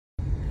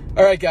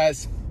All right,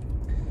 guys,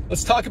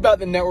 let's talk about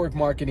the network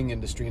marketing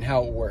industry and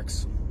how it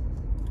works.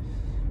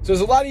 So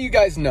as a lot of you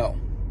guys know,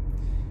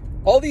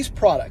 all these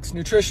products,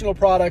 nutritional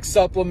products,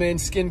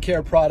 supplements,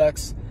 skincare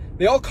products,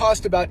 they all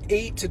cost about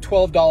 $8 to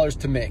 $12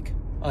 to make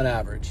on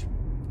average,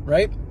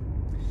 right?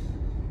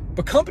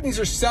 But companies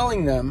are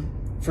selling them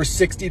for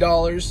 $60,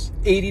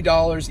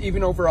 $80,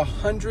 even over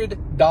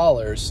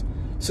 $100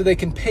 so they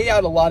can pay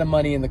out a lot of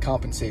money in the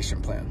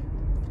compensation plan.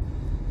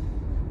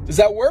 Does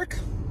that work?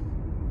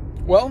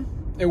 Well,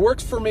 it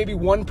works for maybe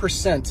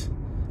 1%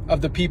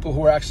 of the people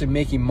who are actually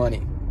making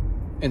money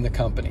in the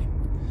company.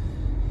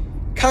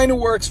 Kind of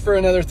works for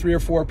another 3 or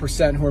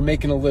 4% who are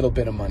making a little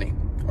bit of money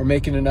or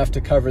making enough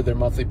to cover their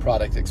monthly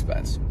product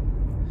expense.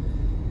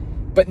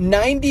 But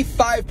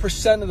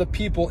 95% of the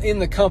people in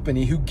the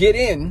company who get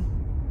in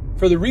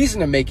for the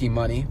reason of making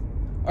money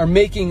are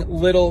making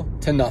little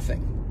to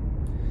nothing.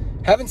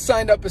 Haven't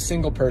signed up a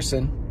single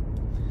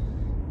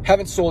person,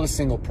 haven't sold a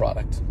single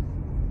product.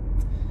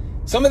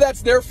 Some of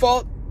that's their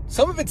fault,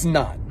 some of it's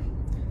not.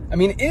 I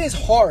mean, it is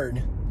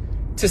hard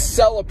to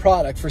sell a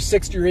product for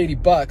 60 or 80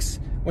 bucks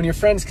when your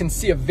friends can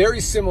see a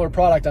very similar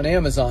product on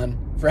Amazon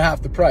for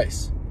half the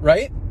price,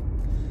 right?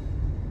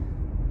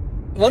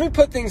 Let me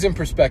put things in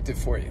perspective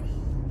for you.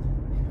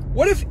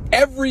 What if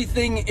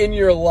everything in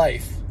your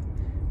life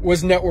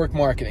was network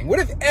marketing? What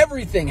if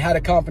everything had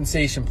a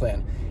compensation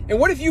plan? And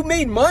what if you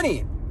made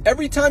money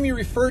every time you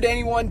referred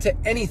anyone to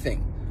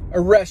anything? A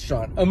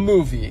restaurant, a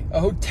movie,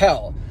 a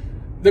hotel,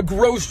 the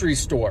grocery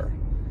store,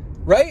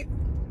 right?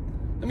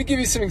 Let me give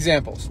you some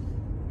examples.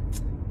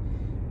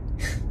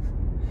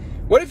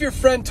 What if your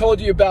friend told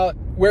you about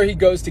where he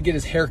goes to get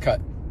his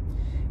haircut?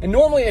 And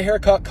normally a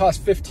haircut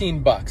costs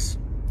 15 bucks.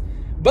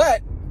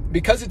 But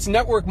because it's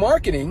network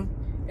marketing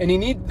and you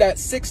need that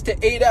 6 to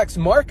 8x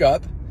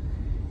markup,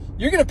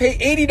 you're going to pay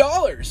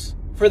 $80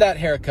 for that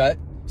haircut.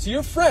 So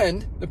your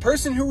friend, the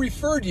person who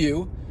referred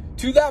you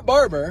to that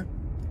barber,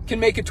 can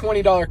make a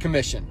 $20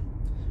 commission,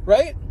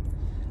 right?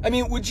 I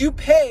mean, would you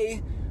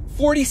pay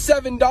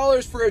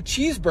 $47 for a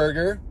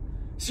cheeseburger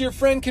so your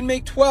friend can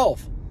make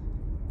 $12?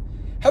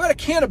 How about a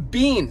can of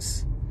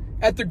beans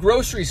at the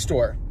grocery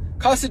store?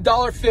 Costs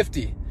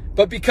 $1.50,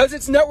 but because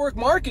it's network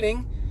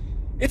marketing,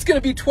 it's going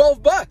to be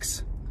 12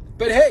 bucks.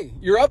 But hey,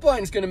 your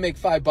upline is going to make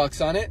 5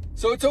 bucks on it,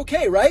 so it's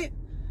okay, right?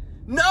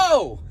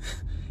 No,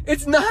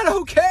 it's not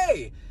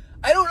okay.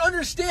 I don't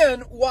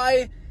understand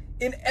why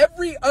in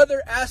every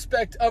other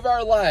aspect of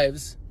our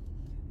lives,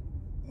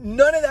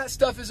 none of that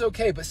stuff is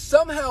okay, but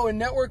somehow in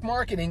network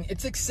marketing,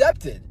 it's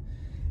accepted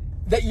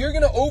that you're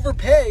going to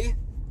overpay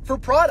for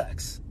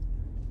products.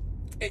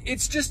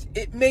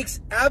 It makes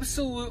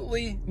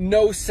absolutely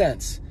no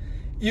sense.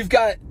 You've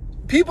got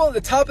people at the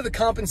top of the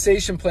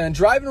compensation plan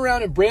driving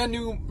around in brand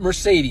new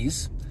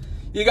Mercedes.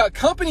 You got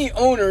company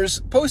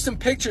owners posting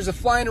pictures of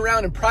flying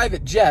around in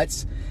private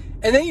jets.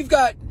 And then you've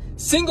got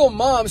single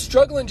moms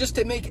struggling just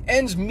to make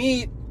ends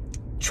meet,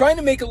 trying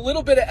to make a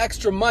little bit of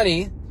extra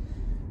money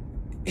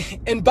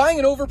and buying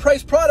an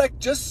overpriced product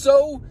just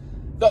so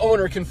the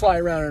owner can fly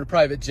around in a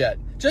private jet,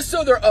 just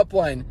so their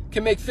upline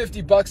can make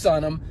 50 bucks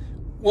on them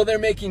while they're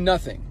making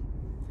nothing.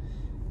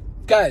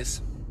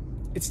 Guys,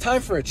 it's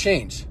time for a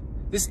change.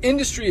 This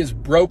industry is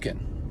broken,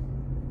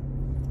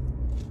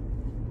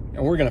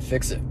 and we're going to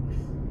fix it.